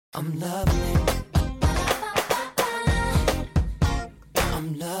I'm loving it.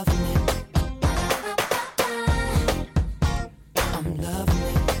 I'm loving it. I'm loving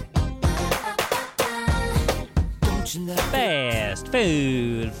it. Don't you love it? Fast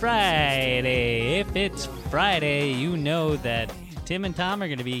Food Friday. If it's Friday, you know that Tim and Tom are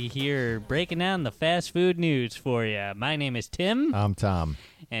going to be here breaking down the fast food news for you. My name is Tim. I'm Tom.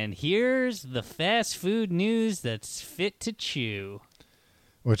 And here's the fast food news that's fit to chew.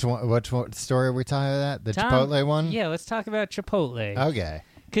 Which one story are we talking about? The Tom, Chipotle one? Yeah, let's talk about Chipotle. Okay.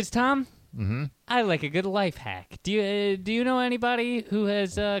 Because, Tom, I like a good life hack. Do you know anybody who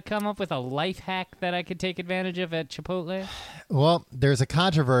has come up with a life hack that I could take advantage of at Chipotle? Well, there's a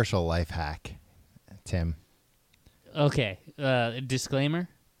controversial life hack, Tim. Okay. Disclaimer.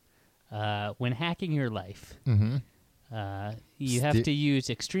 When hacking your life, you have to use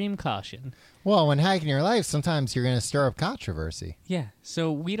extreme caution. Well, when hacking your life, sometimes you're going to stir up controversy. Yeah.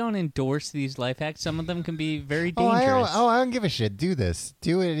 So we don't endorse these life hacks. Some of them can be very dangerous. I don't give a shit. Do this.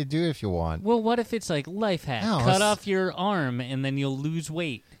 Do it if you want. Well, what if it's like life hack? No, Cut off your arm and then you'll lose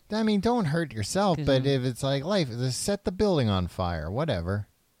weight. I mean, don't hurt yourself, but if it's like life, just set the building on fire, whatever.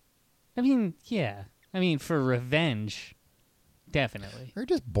 I mean, yeah. I mean, for revenge, definitely. Or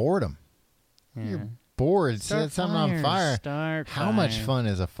just boredom. Yeah. You're bored. Set something on fire. How much fun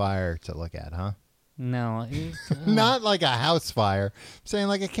is a fire to look at, huh? No. Not like a house fire. I'm saying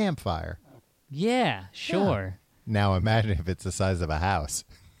like a campfire. Yeah, sure. Yeah. Now imagine if it's the size of a house.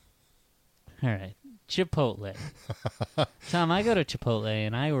 All right. Chipotle. Tom, I go to Chipotle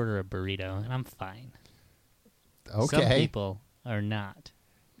and I order a burrito and I'm fine. Okay. Some people are not.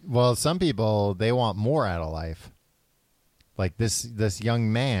 Well, some people, they want more out of life. Like this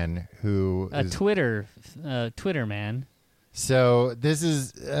young man who is... Twitter man. So this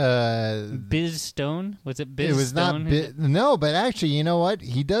is... Biz Stone? Was it Biz Stone? It was not... No, but actually, you know what?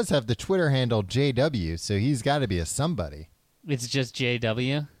 He does have the Twitter handle JW, so he's got to be a somebody. It's just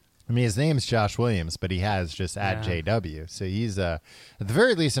JW? I mean, his name's Josh Williams, but he has just at JW. So he's, at the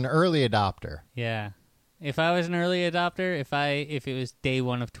very least, an early adopter. Yeah. If I was an early adopter, if it was day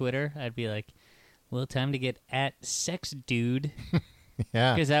one of Twitter, I'd be like, well, time to get at sex dude.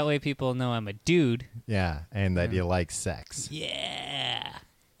 Yeah. Because that way people know I'm a dude. Yeah, and that you like sex. Yeah.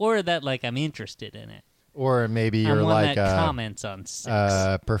 Or that, like, I'm interested in it. Or maybe you're I'm one like that comments on sex.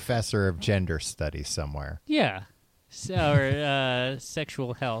 A professor of gender studies somewhere. Yeah. Or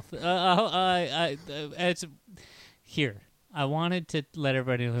sexual health. Here. I wanted to let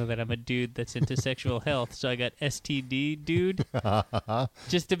everybody know that I'm a dude that's into sexual health, so I got STD dude,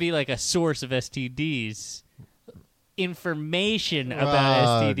 just to be like a source of STDs, information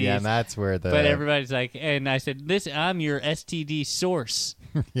about STDs. Yeah, and that's where the... But everybody's like, and I said, listen, I'm your STD source.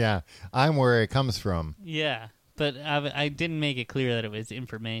 Yeah, I'm where it comes from. Yeah, but I didn't make it clear that it was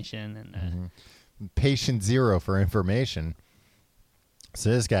information. And Patient zero for information.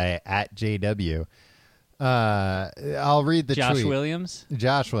 So this guy, at JW... I'll read the Josh tweet. Williams?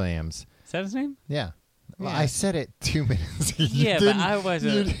 Josh Williams. Is that his name? Yeah. Well, Yeah. I said it 2 minutes ago. Yeah, but I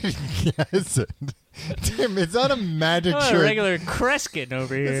wasn't. You didn't guess it. Tim, it's not a magic Oh, trick. a regular Kreskin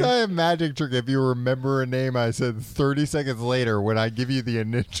over here. It's not a magic trick if you remember a name I said 30 seconds later when I give you the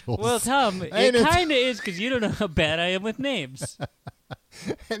initials. Well, Tom, it kind of is because you don't know how bad I am with names.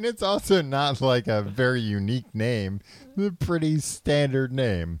 And it's also not like a very unique name. It's a pretty standard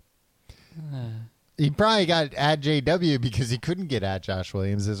name. He probably got at JW because he couldn't get at Josh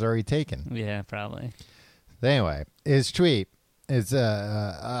Williams. It's already taken. Yeah, probably. Anyway, his tweet is,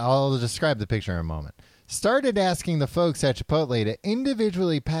 I'll describe the picture in a moment. Started asking the folks at Chipotle to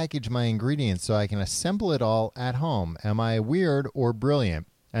individually package my ingredients so I can assemble it all at home. Am I weird or brilliant?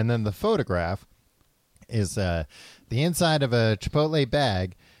 And then the photograph is the inside of a Chipotle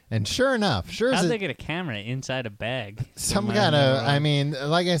bag. And sure enough, how'd they get a camera inside a bag? Some kind of, I mean,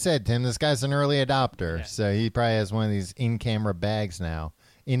 like I said, Tim, this guy's an early adopter. Yeah. So he probably has one of these in-camera bags now.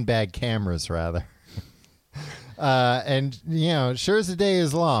 In-bag cameras, rather. And, you know, sure as the day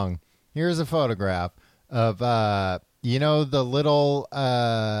is long, here's a photograph of, the little...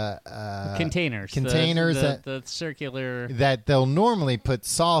 containers. The circular... That they'll normally put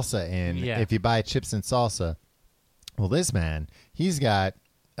salsa in if you buy chips and salsa. Well, this man, he's got...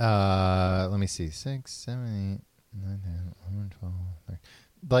 let me see, 6, 7, 8, 9, 10, 11, 12, 13,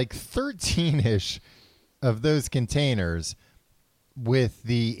 like 13-ish of those containers with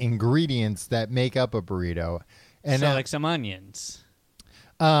the ingredients that make up a burrito. And so like some onions,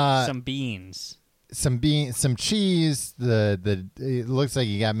 some beans, some cheese. It looks like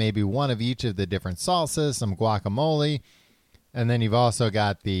you got maybe one of each of the different salsas, some guacamole, and then you've also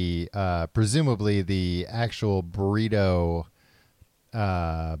got the presumably the actual burrito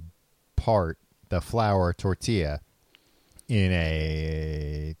part, the flour tortilla, in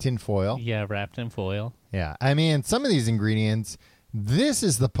a tin foil. Yeah, wrapped in foil. Yeah. I mean, some of these ingredients, this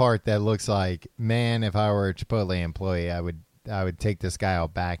is the part that looks like, man, if I were a Chipotle employee, I would take this guy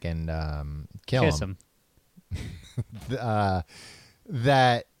out back and kill Kiss him. him.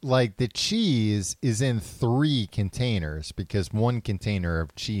 That, like, the cheese is in 3 containers because 1 container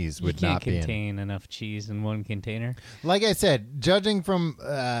of cheese would not be You can't contain enough cheese in one container. Like I said, judging from,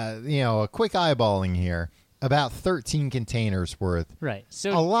 a quick eyeballing here, about 13 containers worth. Right. A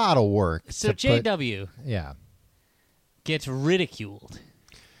So lot of work. so to put- JW yeah. gets ridiculed.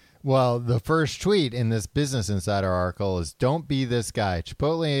 Well, the first tweet in this Business Insider article is, "Don't be this guy.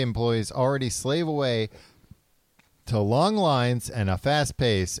 Chipotle employees already slave away to long lines and a fast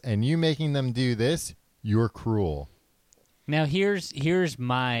pace, and you making them do this, you're cruel." Now here's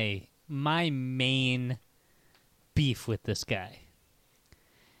my main beef with this guy.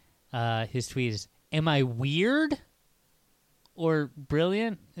 His tweet is, "Am I weird or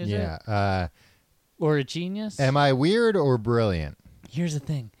brilliant?" Is it? Or a genius? Am I weird or brilliant? Here's the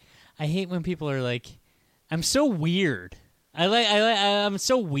thing. I hate when people are like, "I'm so weird." I'm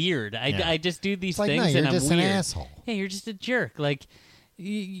so weird. I just do these It's like, things no, you're and I'm just weird. an asshole. Hey, you're just a jerk. Like,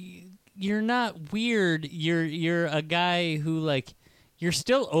 you're not weird. You're a guy who, like, you're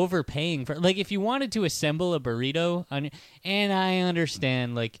still overpaying for. Like, if you wanted to assemble a burrito, and I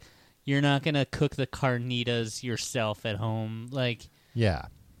understand, like, you're not gonna cook the carnitas yourself at home, like, Yeah.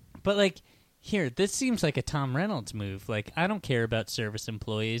 but like. Here, this seems like a Tom Reynolds move. Like, I don't care about service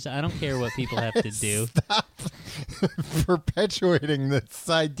employees. I don't care what people have to do. Stop perpetuating this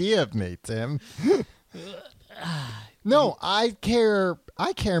idea of me, Tim. No, I care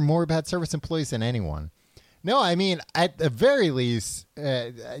more about service employees than anyone. No, I mean, at the very least,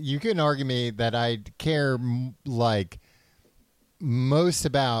 you can argue me that I care like most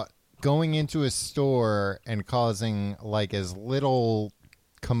about going into a store and causing like as little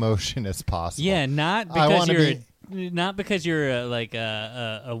commotion as possible. Yeah, not because you're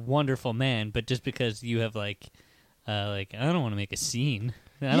a wonderful man, but just because you have like I don't want to make a scene.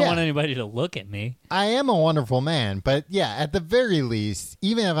 I don't want anybody to look at me. I am a wonderful man, but yeah, at the very least,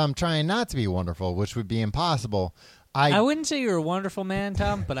 even if I'm trying not to be wonderful, which would be impossible, I wouldn't say you're a wonderful man,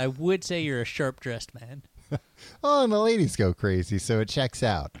 Tom, but I would say you're a sharp-dressed man. Oh, and the ladies go crazy, so it checks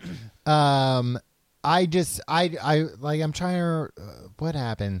out. I'm trying to, what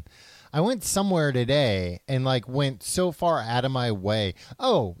happened? I went somewhere today and like went so far out of my way.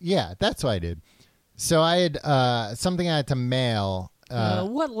 Oh, yeah, that's what I did. So I had something I had to mail.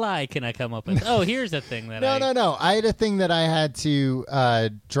 What lie can I come up with? Oh, here's the thing that No. I had a thing that I had to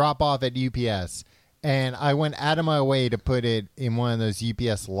drop off at UPS, and I went out of my way to put it in one of those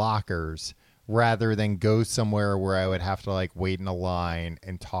UPS lockers rather than go somewhere where I would have to like wait in a line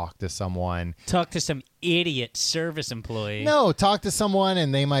and talk to someone. Talk to some idiot service employee. No, talk to someone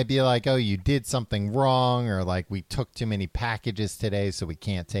and they might be like, "Oh, you did something wrong," or like, "We took too many packages today, so we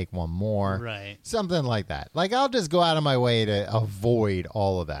can't take one more." Right. Something like that. Like, I'll just go out of my way to avoid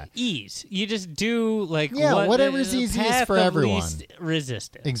all of that. Ease. You just do like whatever's easiest path for of everyone. least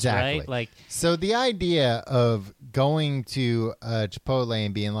resistance. Exactly. Right? Like, so the idea of going to Chipotle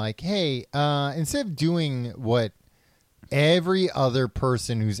and being like, "Hey, instead of doing what every other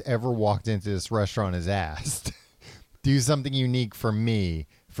person who's ever walked into this restaurant has asked, do something unique for me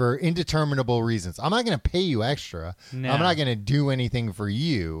for indeterminable reasons. I'm not going to pay you extra. No. I'm not going to do anything for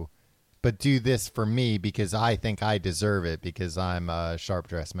you, but do this for me because I think I deserve it because I'm a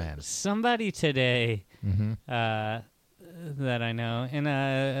sharp-dressed man." somebody today Mm-hmm. that I know,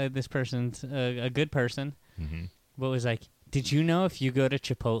 and this person's a good person, Mm-hmm. but was like, "Did you know if you go to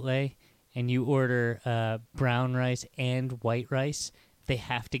Chipotle and you order brown rice and white rice, they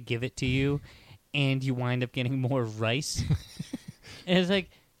have to give it to you, and you wind up getting more rice?" And it's like,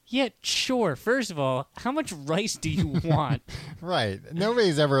 yeah, sure. First of all, how much rice do you want? Right.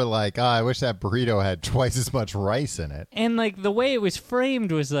 Nobody's ever like, "Oh, I wish that burrito had twice as much rice in it." And like the way it was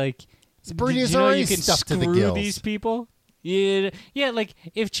framed was like, burrito's did you know already you can stuffed to the screw gills. these people? Yeah. Like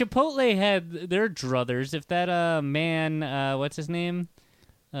if Chipotle had their druthers, if that man, what's his name?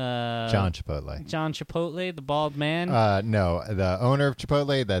 John Chipotle. John Chipotle, the bald man. No, the owner of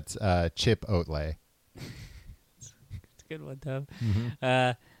Chipotle, that's Chip Oatley. It's a good one, Tom.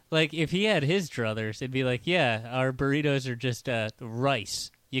 Mm-hmm. Like if he had his druthers, it'd be like, yeah, our burritos are just rice.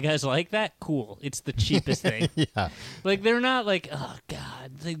 You guys like that? Cool. It's the cheapest thing. Yeah. Like they're not like, oh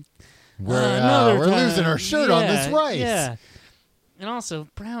God, We're losing our shirt on this rice. Yeah. And also,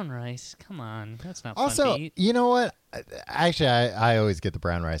 brown rice. Come on. That's not fun Also, to eat. you know what? Actually, I always get the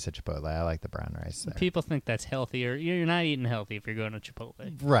brown rice at Chipotle. I like the brown rice there. People think that's healthier. You're not eating healthy if you're going to Chipotle.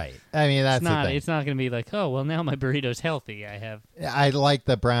 Right. I mean, that's the thing. It's not going to be like, oh, well, now my burrito's healthy. I like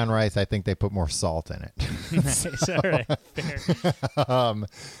the brown rice. I think they put more salt in it. Nice. All right. Fair.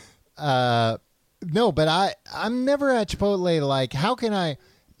 No, but I'm never at Chipotle. Like, how can I?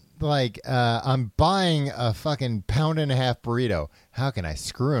 Like, I'm buying a fucking pound-and-a-half burrito. How can I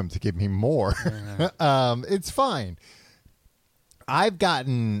screw him to give me more? It's fine. I've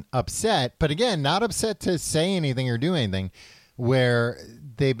gotten upset, but again, not upset to say anything or do anything, where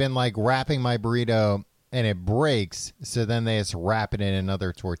they've been like wrapping my burrito and it breaks, so then they just wrap it in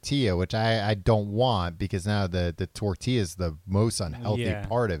another tortilla, which I don't want, because now the tortilla is the most unhealthy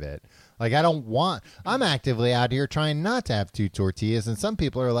part of it. Like, I'm actively out here trying not to have two tortillas, and some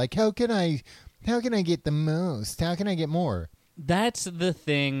people are like, how can I get the most? How can I get more? That's the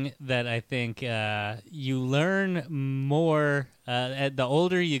thing that I think you learn more the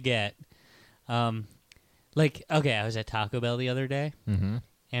older you get. Like, okay, I was at Taco Bell the other day,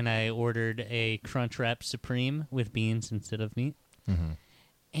 and I ordered a Crunchwrap Supreme with beans instead of meat. Mm-hmm.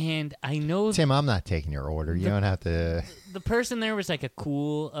 And I know, Tim, I'm not taking your order. You don't have to. The person there was like a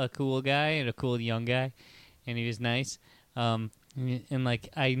cool guy and a cool young guy, and he was nice. And like,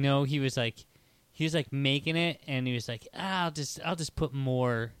 I know he was like making it, and he was like, I'll just put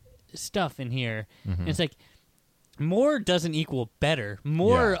more stuff in here. Mm-hmm. And it's like, more doesn't equal better.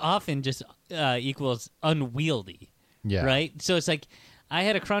 More often just equals unwieldy. Yeah. Right. So it's like, I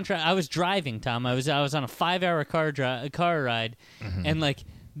had a Crunchwrap. I was driving, Tom. I was on a 5-hour car ride, and like,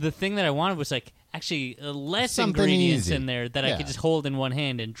 the thing that I wanted was like actually less something ingredients easy in there that I could just hold in one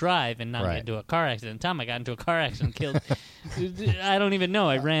hand and drive and not get into a car accident. Tom, I got into a car accident, killed. I don't even know.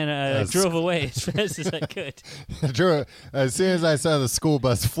 I drove away as fast as I could. As soon as I saw the school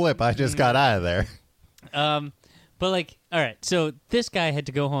bus flip, I just got out of there. But like, all right. So this guy had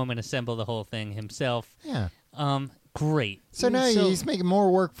to go home and assemble the whole thing himself. Yeah. Great. So now he's making more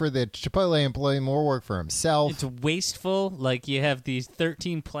work for the Chipotle employee, more work for himself. It's wasteful. Like, you have these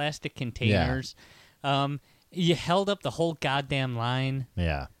 13 plastic containers. Yeah. You held up the whole goddamn line.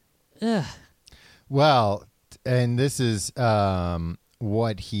 Yeah. Ugh. Well, and this is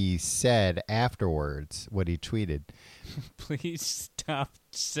what he said afterwards, what he tweeted. Please stop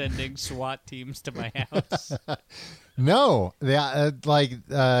sending SWAT teams to my house. No,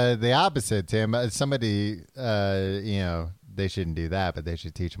 the opposite, Tim. Somebody, they shouldn't do that, but they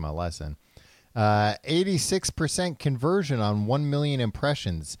should teach him a lesson. 86% conversion on 1 million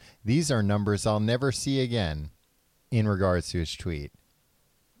impressions. These are numbers I'll never see again, in regards to his tweet.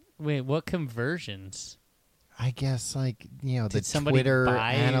 Wait, what conversions? I guess, like, the somebody Twitter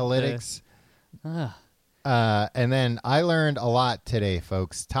buy analytics. And then I learned a lot today,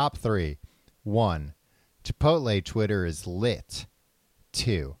 folks. Top 3. 1. Chipotle Twitter is lit.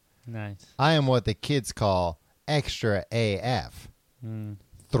 2. Nice. I am what the kids call extra AF.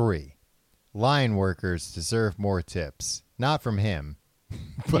 3. Line workers deserve more tips. Not from him.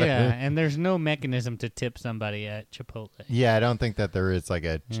 But, yeah, and there's no mechanism to tip somebody at Chipotle. Yeah, I don't think that there is like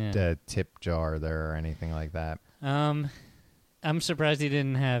a tip jar there or anything like that. I'm surprised he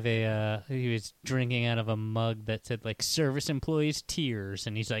didn't have he was drinking out of a mug that said, like, service employees tears,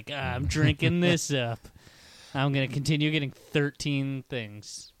 and he's like, I'm drinking this up. I'm going to continue getting 13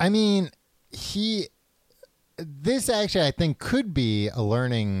 things. I mean, this actually, I think, could be a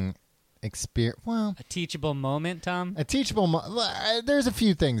learning experience. Well, a teachable moment, Tom? A teachable there's a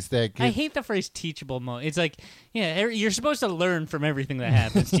few things that I hate the phrase teachable moment. It's like, you're supposed to learn from everything that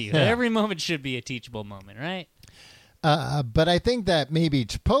happens to you. Every moment should be a teachable moment, right? But I think that maybe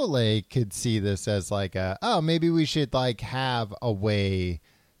Chipotle could see this as like, maybe we should like have a way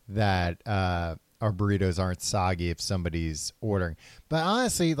that our burritos aren't soggy if somebody's ordering. But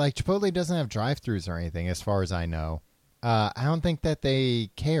honestly, like, Chipotle doesn't have drive-thrus or anything, as far as I know. I don't think that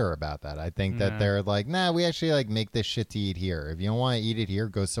they care about that. I think that they're like, nah, we actually like make this shit to eat here. If you don't want to eat it here,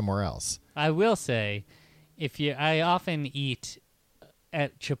 go somewhere else. I will say, I often eat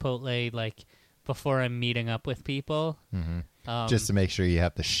at Chipotle like before I'm meeting up with people. Mm-hmm. Just to make sure you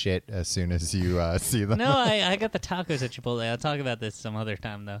have the shit as soon as you see them. No, I got the tacos at Chipotle. I'll talk about this some other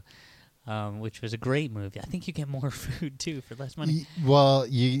time, though. Which was a great movie. I think you get more food, too, for less money. Well,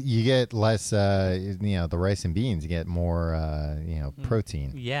 you get less, the rice and beans. You get more,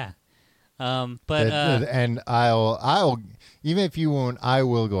 protein. Yeah. And I'll even if you won't, I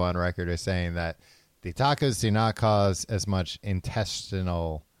will go on record as saying that the tacos do not cause as much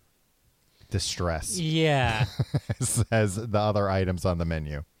intestinal distress. Yeah. as the other items on the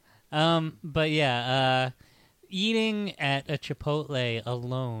menu. But yeah, eating at a Chipotle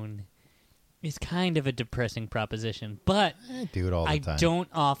alone is kind of a depressing proposition. But I do it all the I time. don't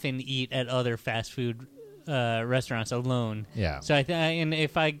often eat at other fast food restaurants alone. Yeah. So and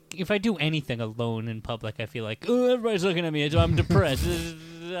if I do anything alone in public, I feel like, oh, everybody's looking at me, so I'm depressed.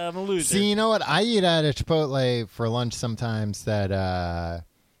 I'm a loser. See, you know what? I eat at a Chipotle for lunch sometimes that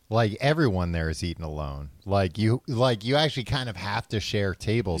like everyone there is eating alone. Like you actually kind of have to share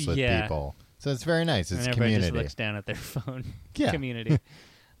tables with people. So it's very nice. It's and everybody community. just looks down at their phone. Yeah. Community.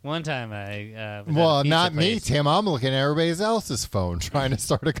 One time I was at a Well, pizza not me, place. Tim. I'm looking at everybody else's phone trying to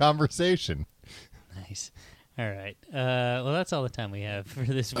start a conversation. Nice. All right. Well, that's all the time we have for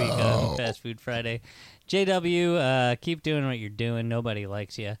this week on Fast Food Friday. JW, keep doing what you're doing. Nobody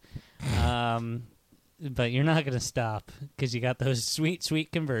likes you. But you're not going to stop because you got those sweet,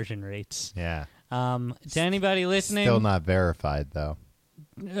 sweet conversion rates. Yeah. To anybody listening, Still not verified, though.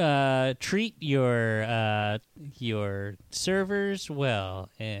 treat your servers well,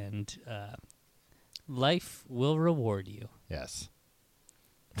 and life will reward you. Yes.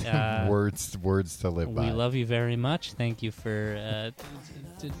 Uh, Words to live by. We love you very much. Thank you for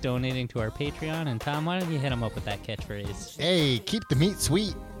donating to our Patreon. And Tom, why don't you hit him up with that catchphrase? Hey, keep the meat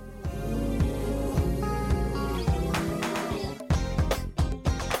sweet.